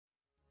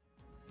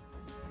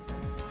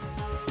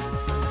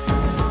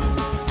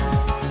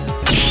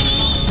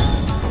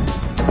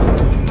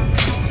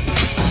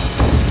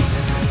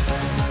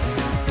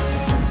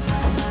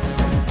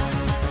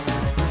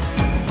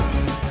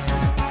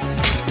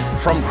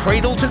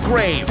cradle to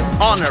grave,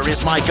 honor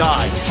is my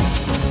guide.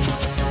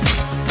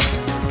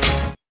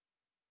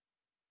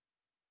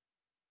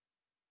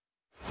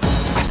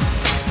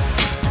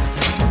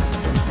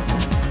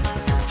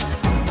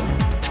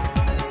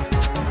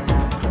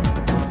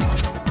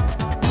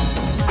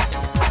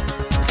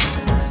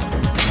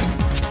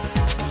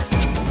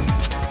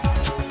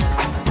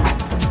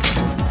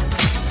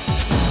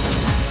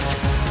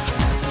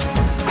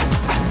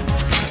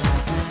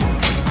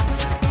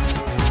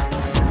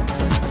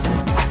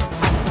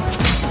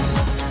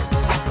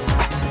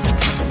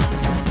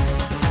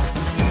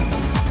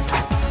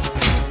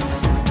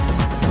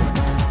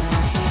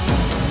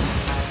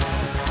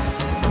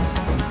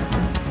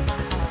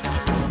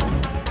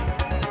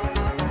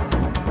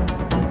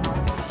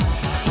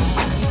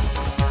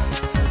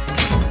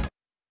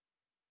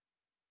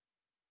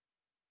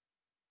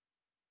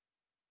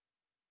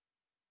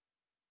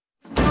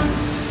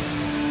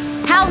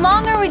 How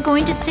long are we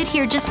going to sit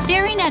here just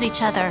staring at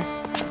each other?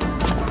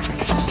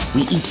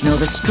 We each know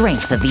the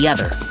strength of the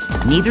other.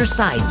 Neither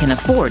side can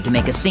afford to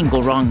make a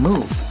single wrong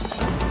move.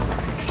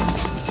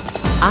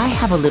 I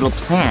have a little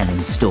plan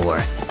in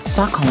store.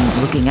 Sakon's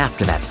looking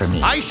after that for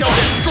me. I shall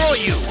destroy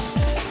you!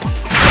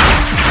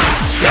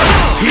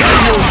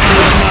 Hideyoshi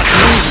is not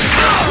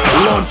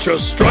moving. Launch a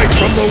strike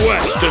from the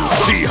west and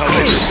see how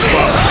they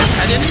respond.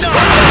 And enough!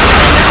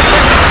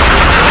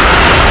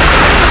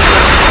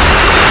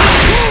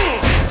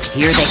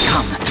 Here they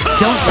come.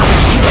 Don't let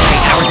us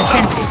penetrate our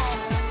defenses.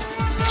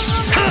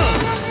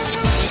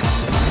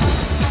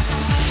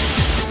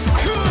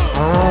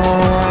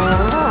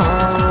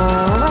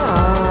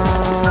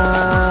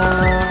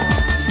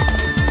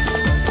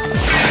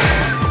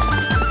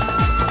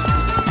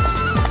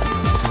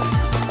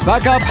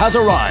 Backup has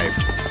arrived.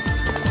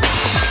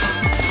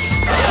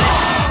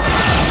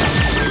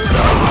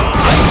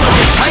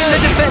 Tighten the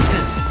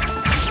defenses!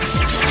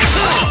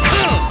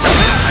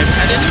 I've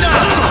had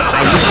enough!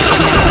 I wish it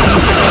didn't have to be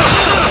this way,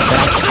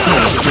 but I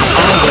suppose it will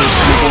always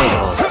be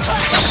avoidable.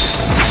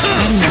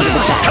 I remember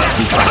the battles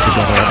we fought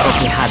together at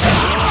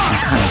Okihazumi and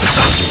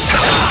Kanagasaki.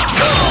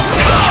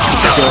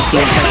 It still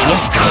feels like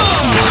yesterday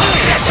here.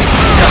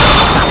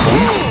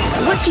 Sakon,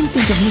 what do you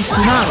think of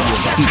Mitsunari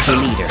as a future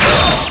leader?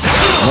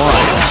 Why?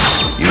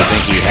 You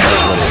think he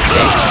has what it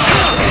takes?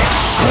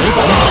 Maybe,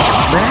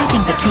 but I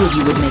think the two of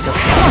you would make a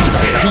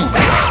formidable team.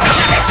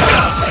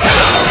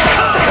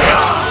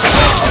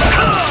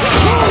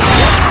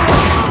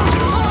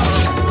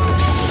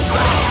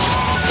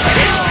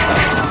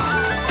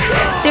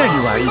 There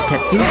you are,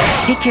 Itetsu.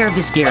 Take care of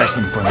this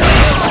garrison for me.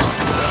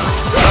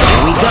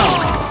 Here we go.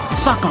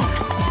 Sakon,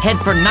 head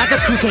for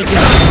Nagakute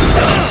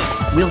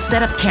Garrison. We'll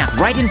set up camp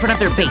right in front of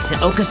their base at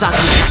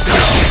Okazaki Castle.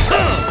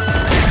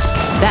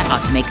 That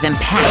ought to make them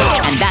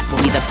panic, and that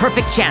will be the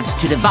perfect chance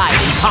to divide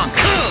and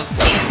conquer.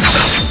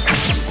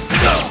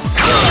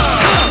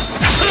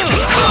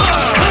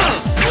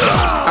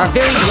 Our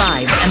very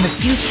lives and the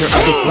future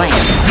of this land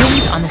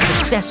hinge on the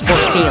success or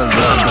failure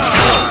of this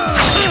war.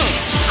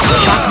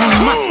 Sakon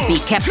must be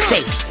kept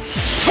safe.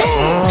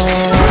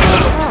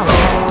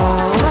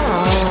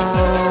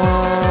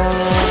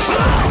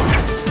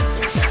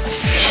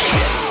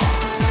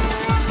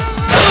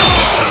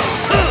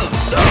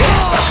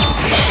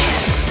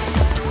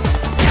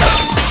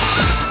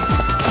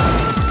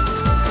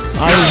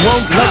 I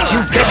won't let you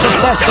get the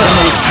best of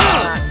me!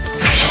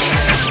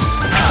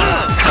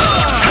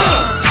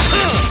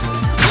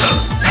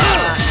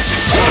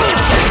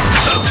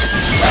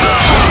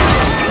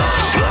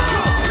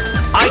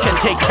 I can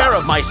take care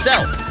of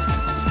myself!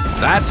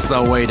 That's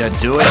the way to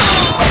do it!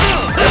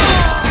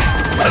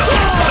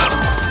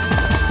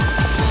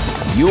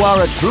 You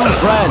are a true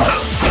friend!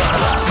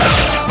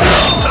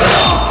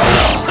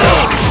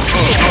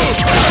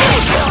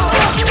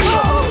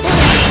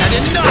 And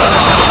enough!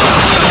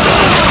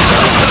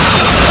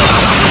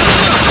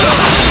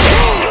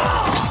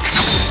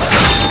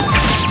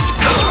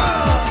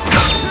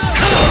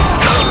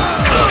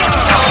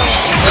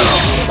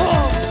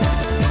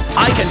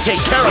 I can take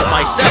care of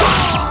myself!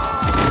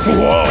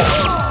 Whoa!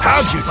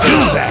 How'd you do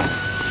that?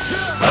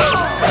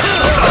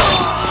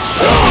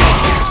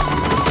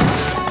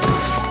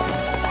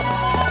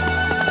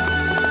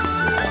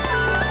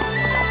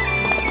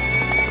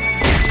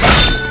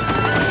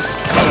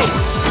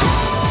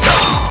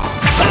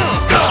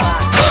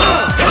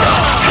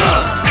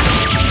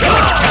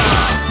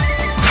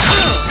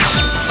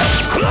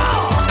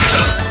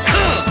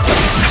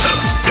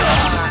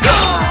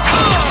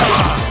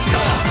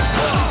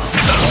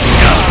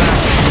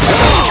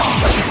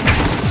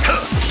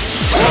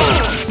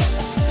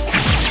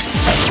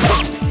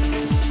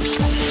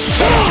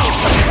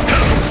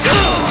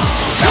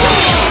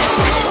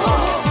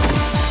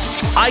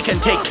 I can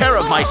take care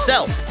of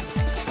myself!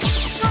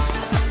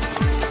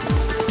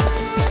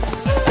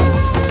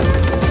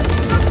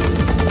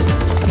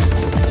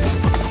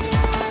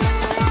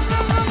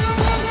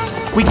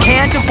 We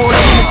can't afford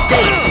any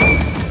mistakes!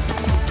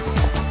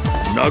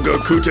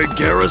 Nagakute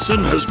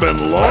Garrison has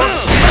been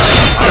lost?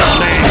 Our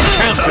main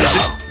camp is...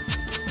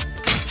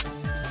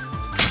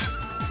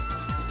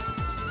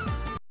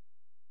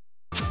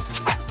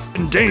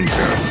 in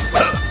danger.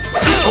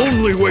 The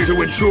only way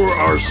to ensure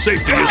our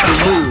safety is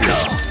to move.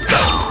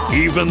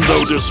 Even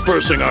though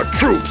dispersing our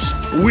troops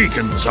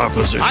weakens our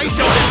position. I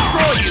shall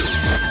destroy you!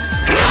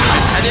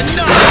 I've had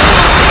enough!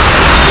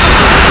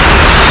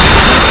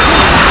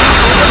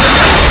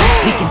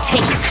 We can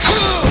take it.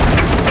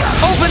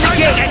 Open the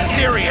gate! Get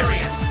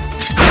serious!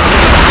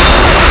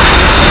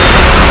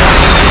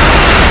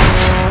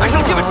 I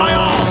shall give it my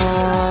all!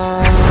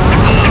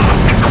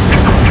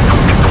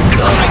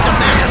 I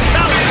demand a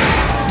challenge!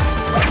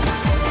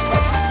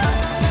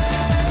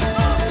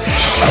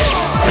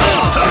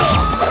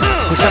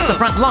 Push up the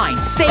front line.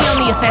 Stay on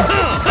the offensive.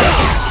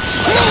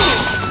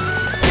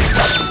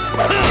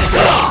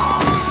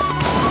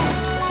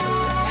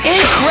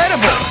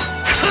 Incredible!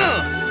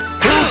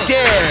 Who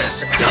dares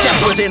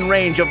step within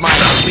range of my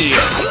spear?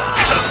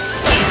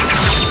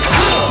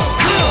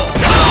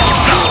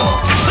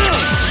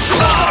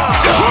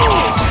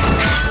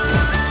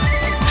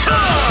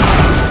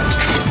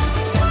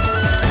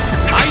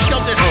 I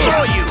shall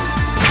destroy you!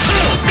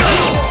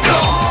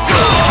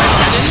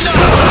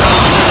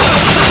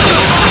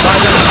 By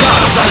the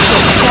gods, I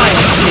shall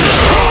triumph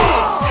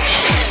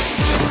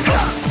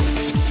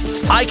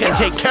here! I can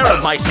take care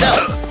of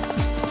myself!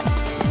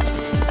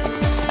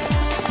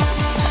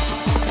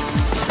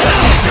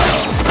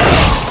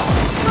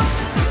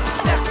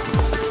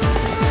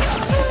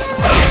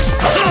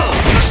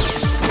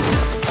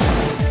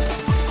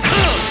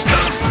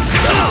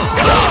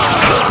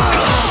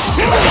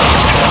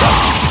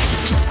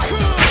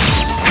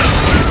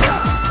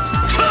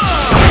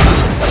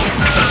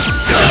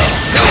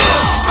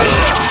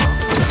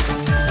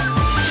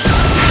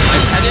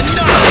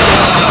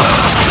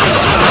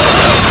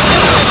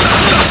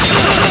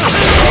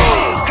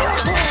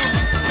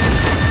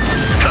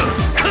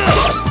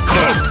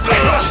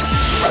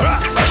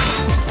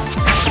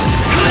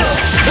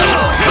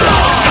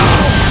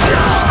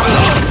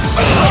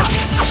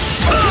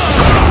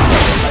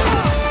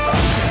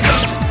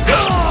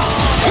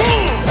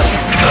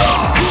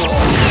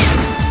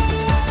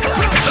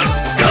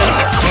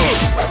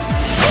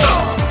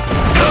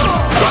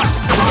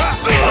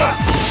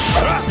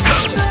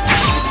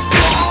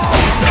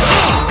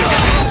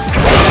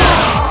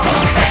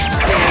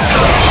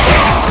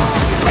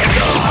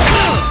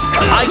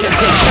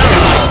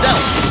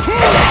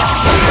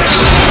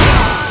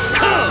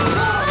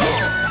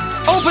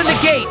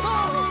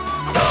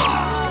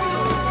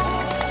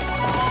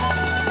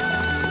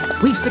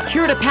 We've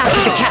secured a path to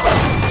the castle.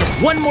 Just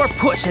one more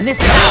push and this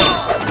is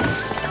ours.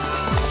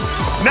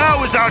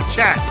 Now is our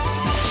chance.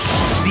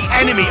 The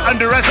enemy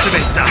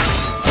underestimates us.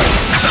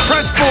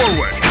 Press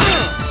forward.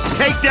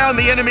 Take down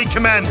the enemy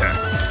commander.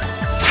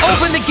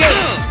 Open the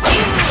gates.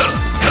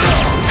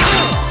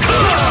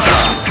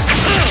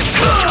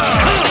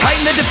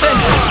 Tighten the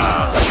defenses.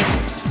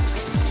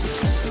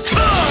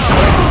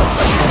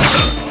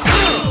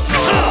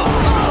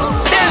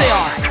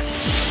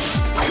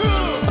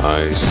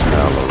 I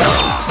smell a rat.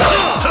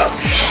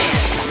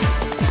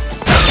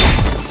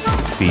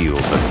 Feel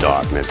the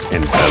darkness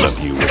envelop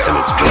you within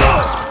its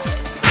grasp.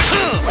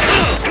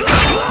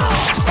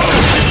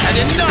 And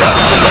enough!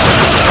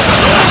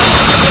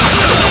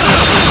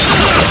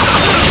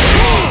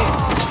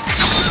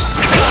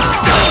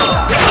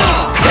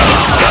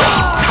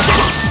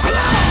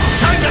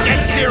 Time to get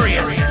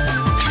serious!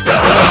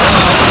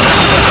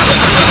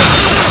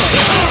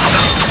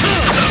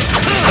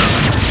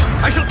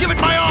 I shall give it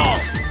my all!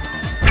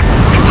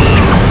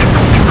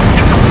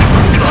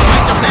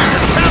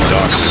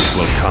 Darkness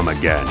will come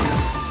again.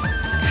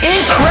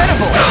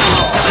 Incredible!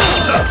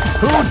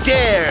 Who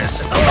dares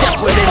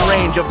step within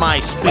range of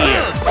my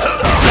spear?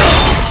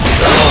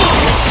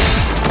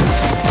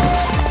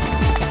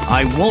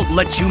 I won't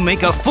let you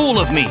make a fool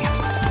of me!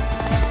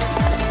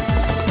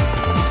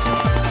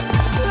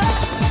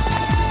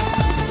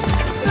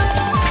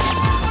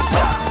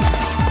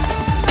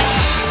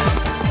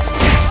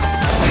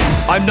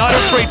 I'm not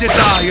afraid to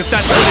die if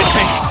that's what it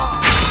takes!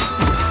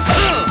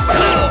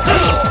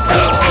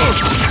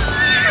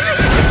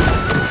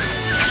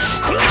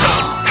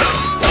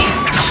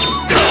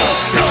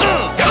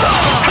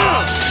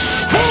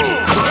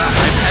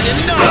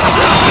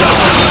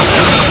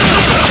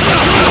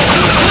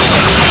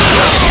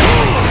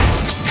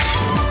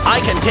 I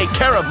can take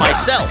care of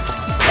myself.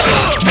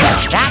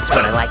 Now that's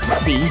what I like to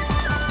see.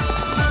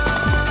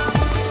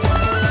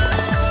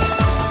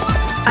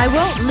 I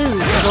won't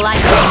lose for the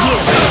likes of you.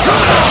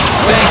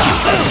 Thank you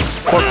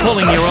for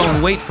pulling your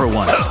own weight for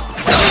once.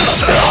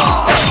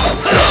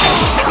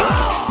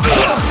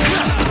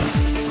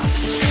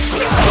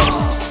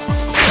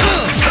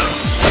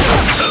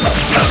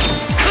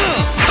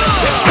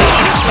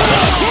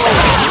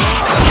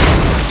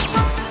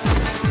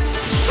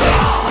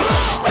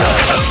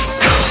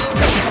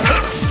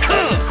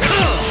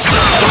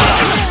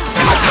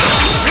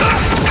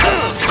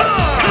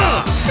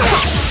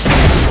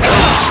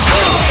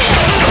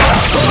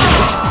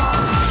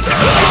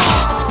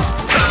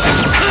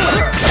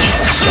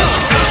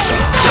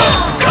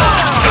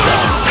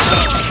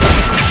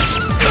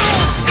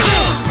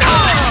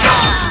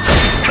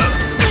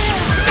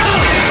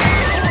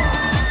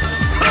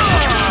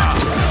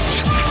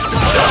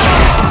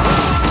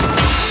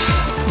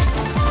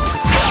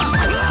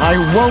 I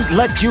won't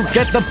let you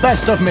get the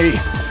best of me!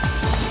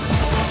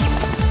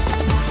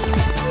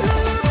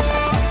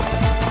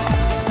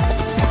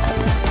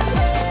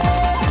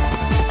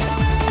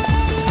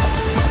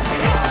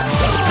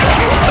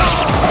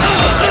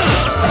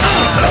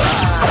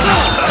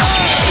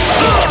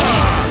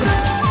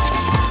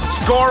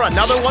 Score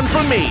another one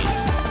for me!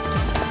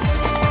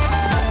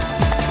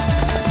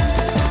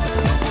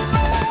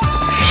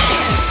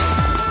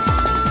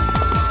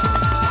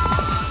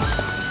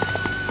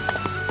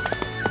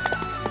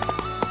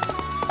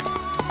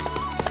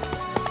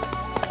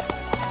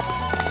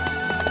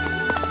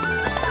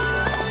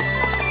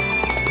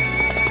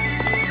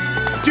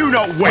 Do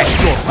not waste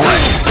your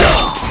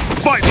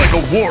breath! Fight like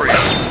a warrior!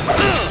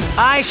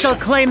 I shall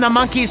claim the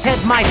monkey's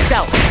head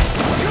myself!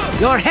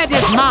 Your head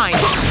is mine!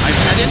 I've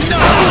had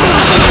enough!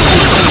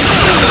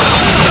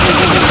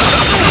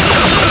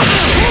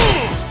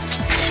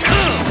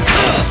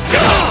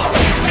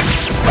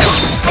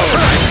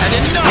 I've had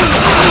enough!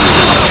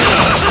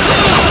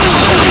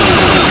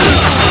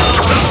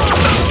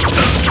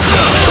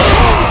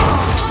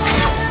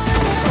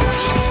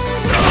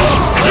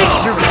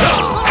 Victory!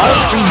 All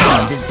three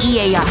named is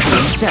Ieyasu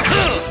himself,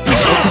 and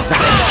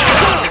Okazaki.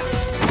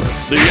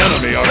 The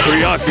enemy are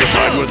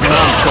preoccupied with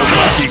Mount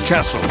Komaki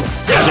Castle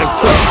and have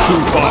pushed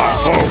too far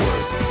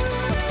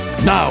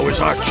forward. Now is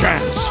our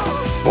chance.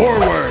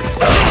 Forward!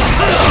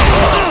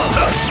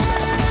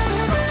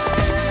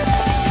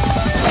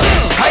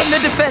 Tighten the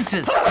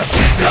defenses!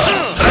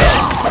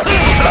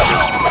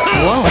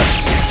 Whoa!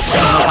 I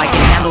don't know if I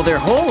can handle their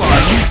whole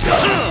army.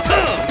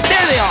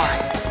 There they are!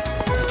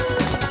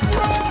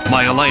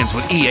 My alliance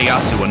with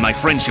Ieyasu and my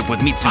friendship with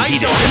Mitsuhide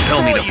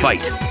compel me to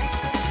fight.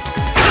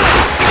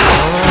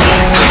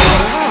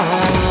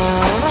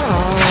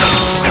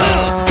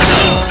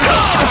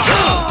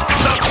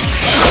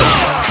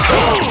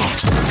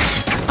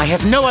 I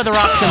have no other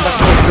option but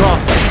to withdraw.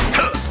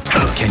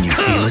 Can you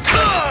feel it?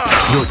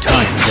 Your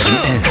time is at an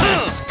end.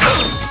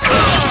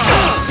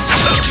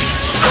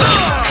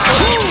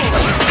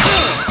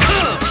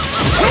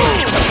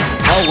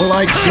 How will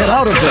I get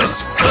out of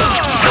this?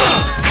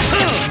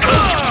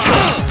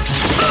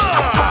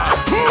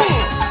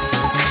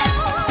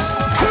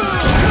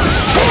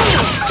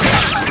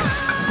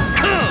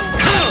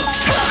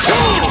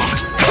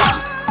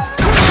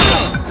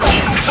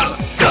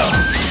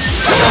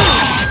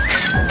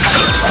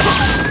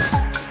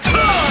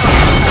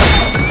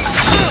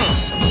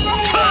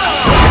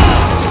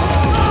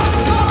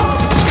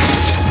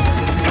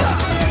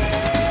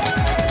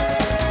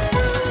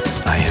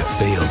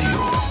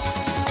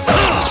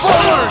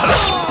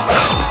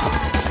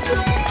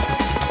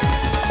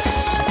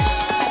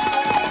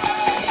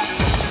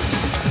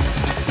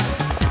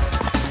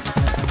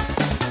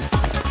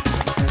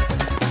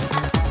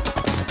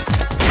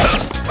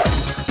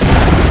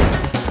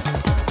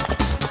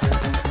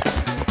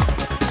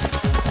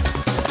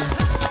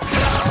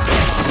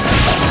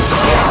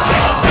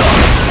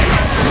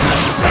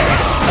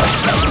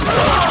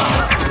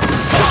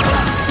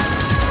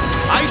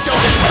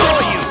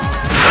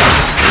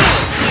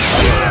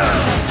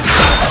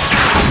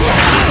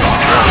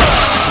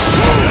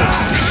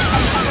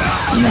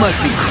 You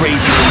must be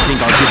crazy when you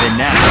think I'll give in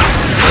now.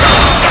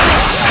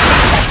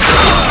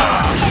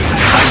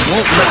 I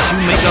won't let you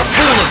make a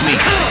fool of me.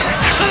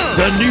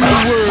 The new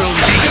world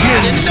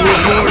begins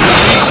with your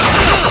defeat.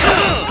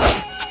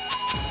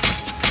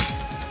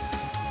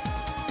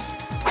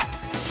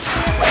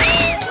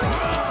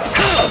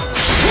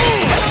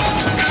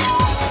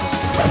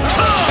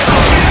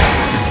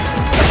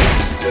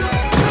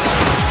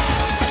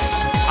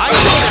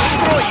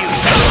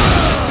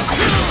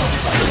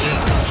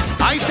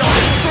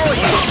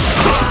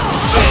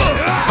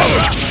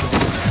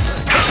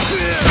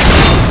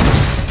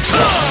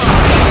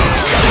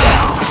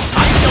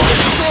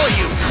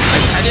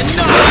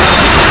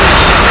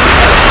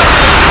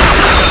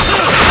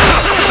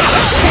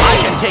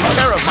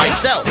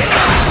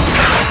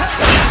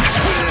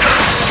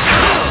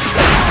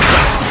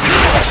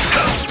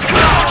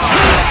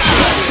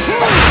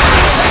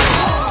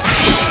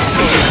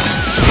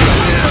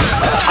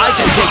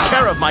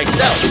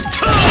 Myself.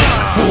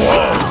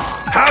 Whoa!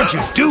 How'd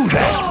you do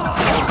that?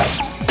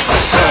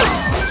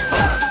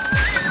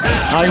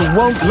 I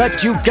won't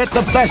let you get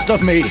the best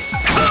of me!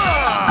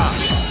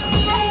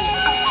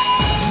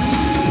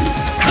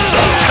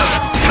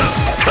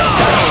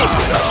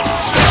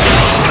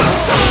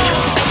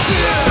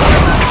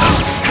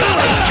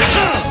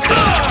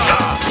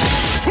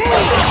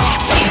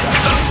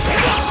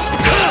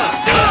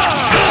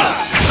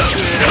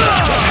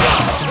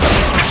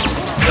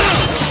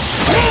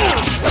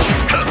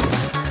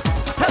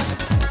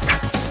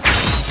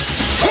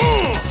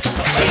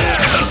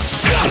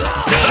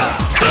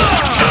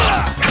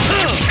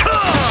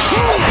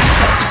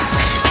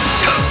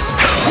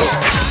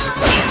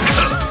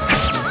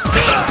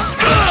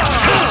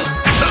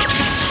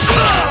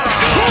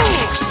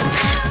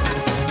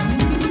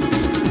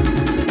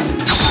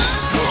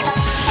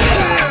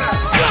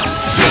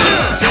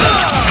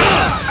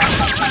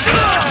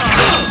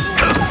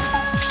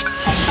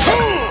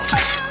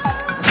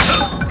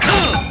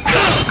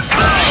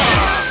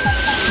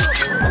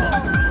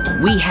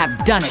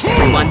 done it,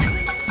 everyone.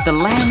 The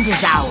land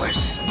is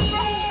ours.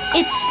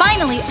 It's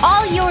finally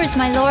all yours,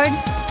 my lord.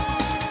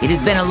 It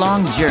has been a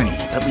long journey,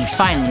 but we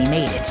finally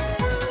made it.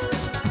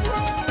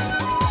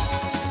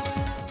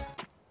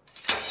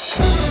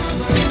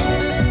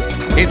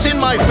 It's in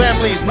my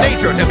family's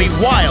nature to be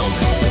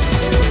wild.